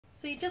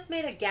So you just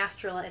made a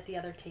gastrula at the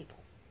other table.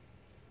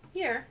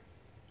 Here,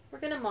 we're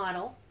going to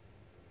model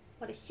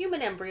what a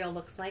human embryo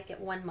looks like at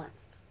 1 month.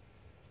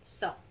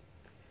 So,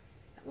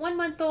 at 1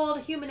 month old,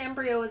 a human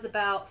embryo is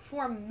about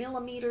 4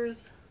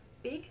 millimeters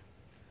big.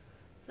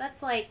 So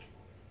that's like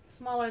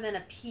smaller than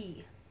a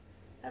pea.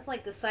 That's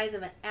like the size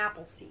of an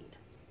apple seed.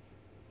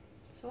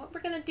 So what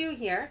we're going to do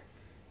here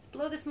is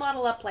blow this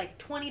model up like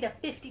 20 to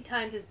 50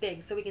 times as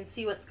big so we can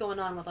see what's going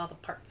on with all the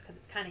parts, because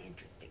it's kind of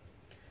interesting.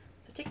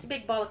 So take your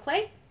big ball of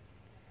clay,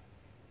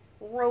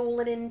 roll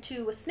it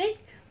into a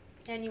snake,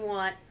 and you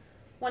want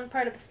one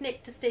part of the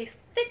snake to stay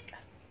thick,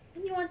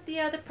 and you want the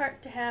other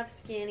part to have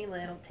skinny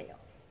little tail.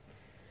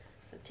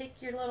 So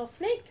take your little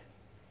snake,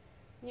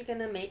 and you're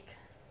going to make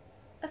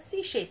a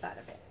C shape out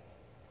of it.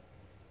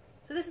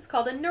 So this is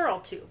called a neural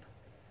tube.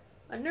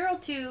 A neural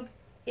tube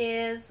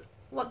is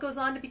what goes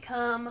on to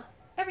become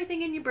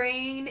everything in your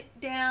brain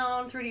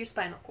down through to your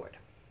spinal cord.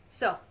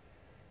 So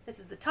this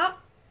is the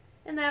top,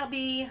 and that'll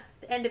be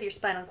the end of your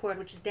spinal cord,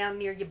 which is down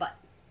near your butt.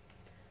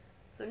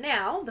 So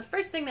now, the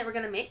first thing that we're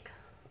going to make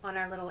on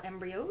our little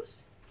embryos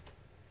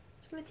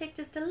is we're going to take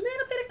just a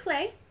little bit of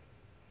clay,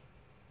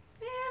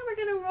 and we're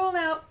going to roll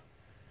out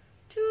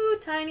 2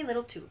 tiny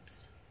little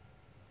tubes.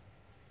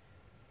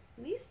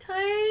 And these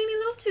tiny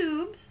little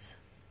tubes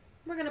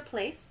we're going to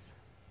place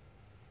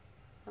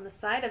on the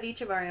side of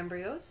each of our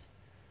embryos.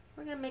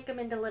 We're going to make them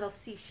into little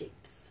C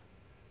shapes.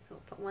 So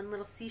we'll put one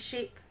little C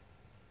shape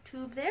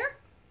tube there,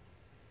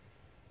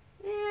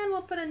 and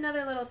we'll put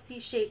another little C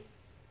shape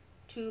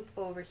tube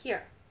over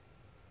here.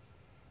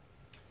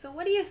 So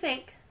what do you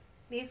think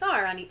these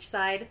are on each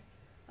side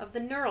of the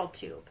neural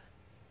tube?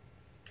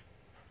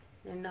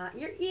 They're not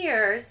your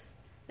ears,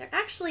 they're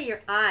actually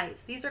your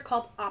eyes. These are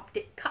called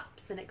optic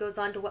cups, and it goes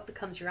on to what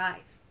becomes your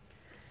eyes.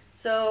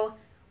 So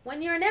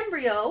when you're an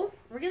embryo,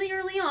 really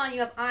early on, you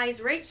have eyes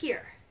right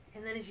here.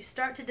 And then as you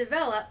start to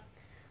develop,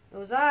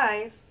 those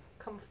eyes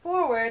come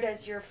forward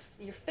as your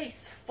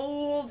face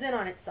folds in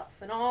on itself,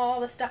 and all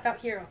the stuff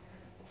out here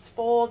will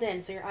fold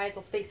in, so your eyes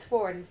will face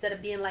forward instead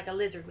of being like a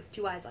lizard with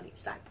 2 eyes on each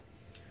side.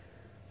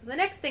 So the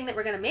next thing that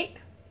we're going to make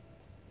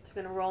is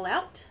we're going to roll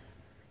out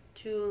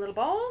 2 little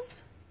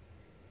balls,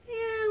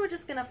 and we're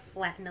just going to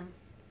flatten them.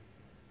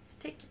 So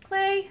take your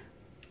clay,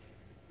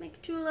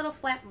 make 2 little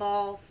flat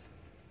balls.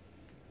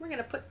 We're going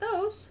to put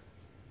those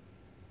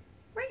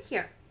right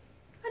here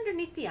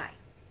underneath the eye.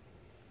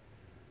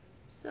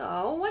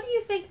 So what do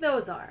you think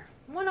those are?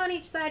 One on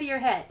each side of your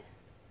head.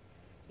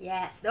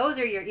 Yes, those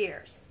are your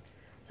ears.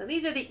 So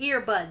these are the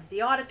earbuds,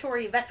 the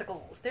auditory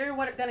vesicles. They're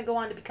what are going to go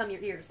on to become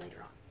your ears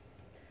later on.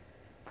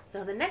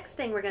 So the next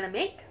thing we're going to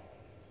make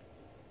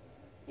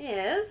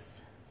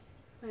is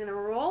we're going to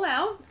roll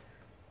out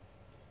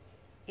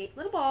 8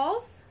 little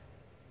balls.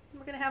 And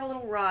we're going to have a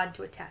little rod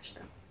to attach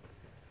them.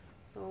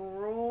 So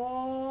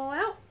roll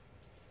out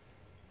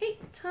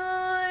 8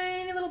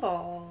 tiny little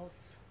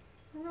balls.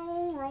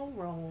 Roll, roll,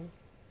 roll.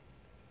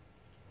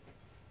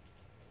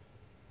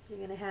 You're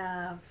going to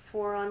have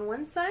 4 on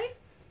one side,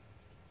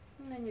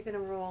 and then you're going to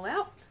roll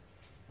out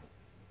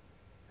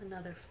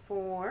another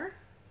 4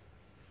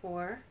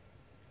 for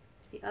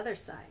the other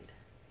side.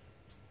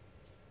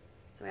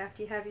 So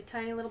after you have your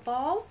tiny little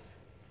balls,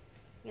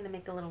 you're going to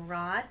make a little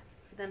rod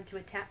for them to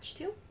attach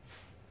to.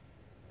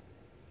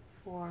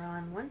 4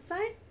 on one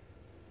side.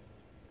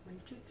 1,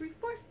 2, 3,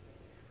 4.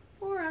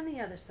 4 on the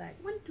other side.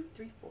 1, 2,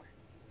 3, 4.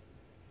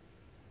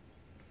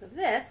 So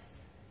this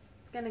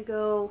is going to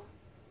go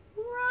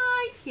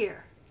right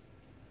here,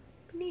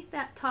 beneath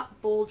that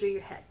top bulge of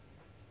your head.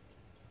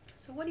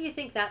 So what do you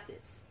think that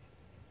is?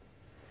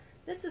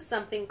 This is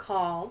something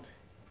called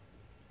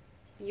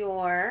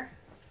your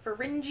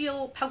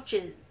pharyngeal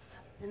pouches.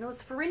 And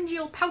those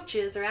pharyngeal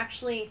pouches are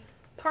actually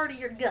part of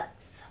your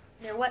guts.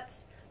 They're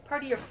what's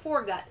part of your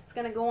foregut. It's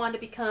going to go on to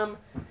become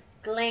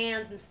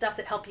glands and stuff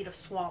that help you to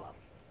swallow.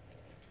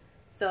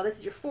 So this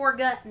is your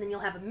foregut, and then you'll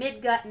have a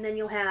midgut, and then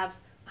you'll have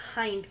a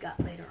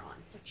hindgut later on,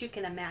 which you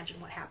can imagine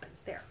what happens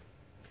there.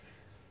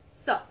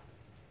 So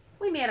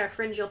we made our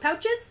pharyngeal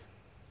pouches,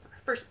 our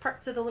first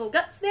parts of the little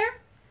guts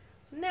there.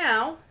 So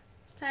now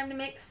it's time to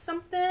make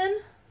something,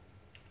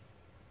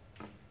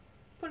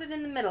 put it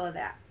in the middle of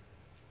that.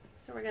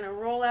 So we're going to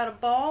roll out a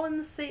ball in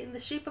the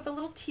shape of a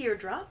little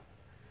teardrop.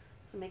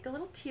 So make a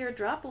little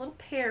teardrop, a little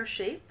pear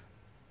shape.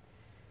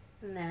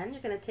 And then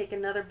you're going to take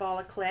another ball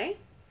of clay,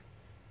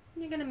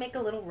 and you're going to make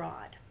a little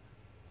rod.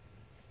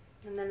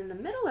 And then in the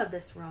middle of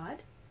this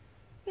rod,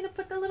 you're going to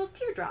put the little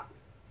teardrop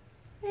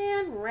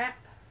and wrap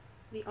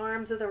the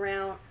arms of the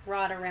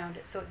rod around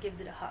it so it gives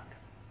it a hug.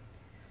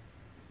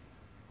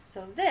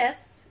 So this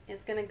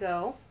is going to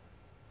go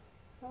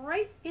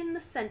right in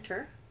the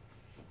center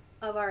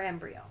of our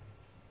embryo.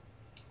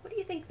 What do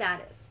you think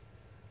that is?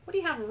 What do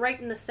you have right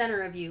in the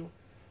center of you,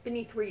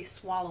 beneath where you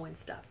swallow and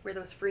stuff, where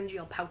those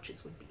pharyngeal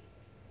pouches would be?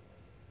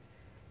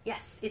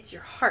 Yes, it's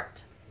your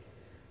heart.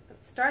 So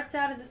it starts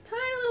out as this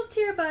tiny little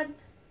tear bud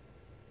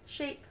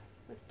shape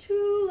with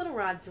 2 little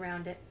rods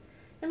around it.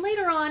 And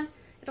later on,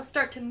 it'll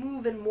start to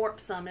move and warp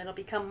some. It'll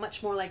become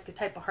much more like the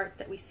type of heart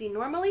that we see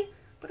normally.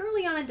 But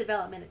early on in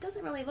development, it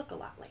doesn't really look a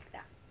lot like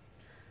that.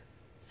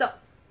 So,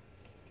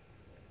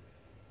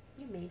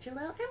 you made your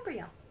little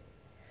embryo.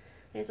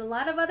 There's a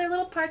lot of other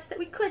little parts that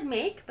we could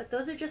make, but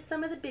those are just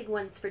some of the big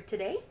ones for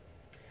today.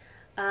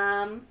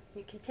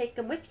 You can take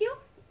them with you,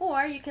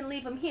 or you can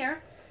leave them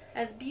here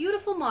as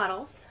beautiful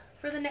models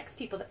for the next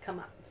people that come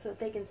up, so that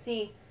they can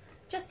see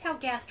just how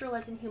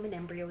gastroless and human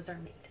embryos are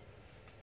made.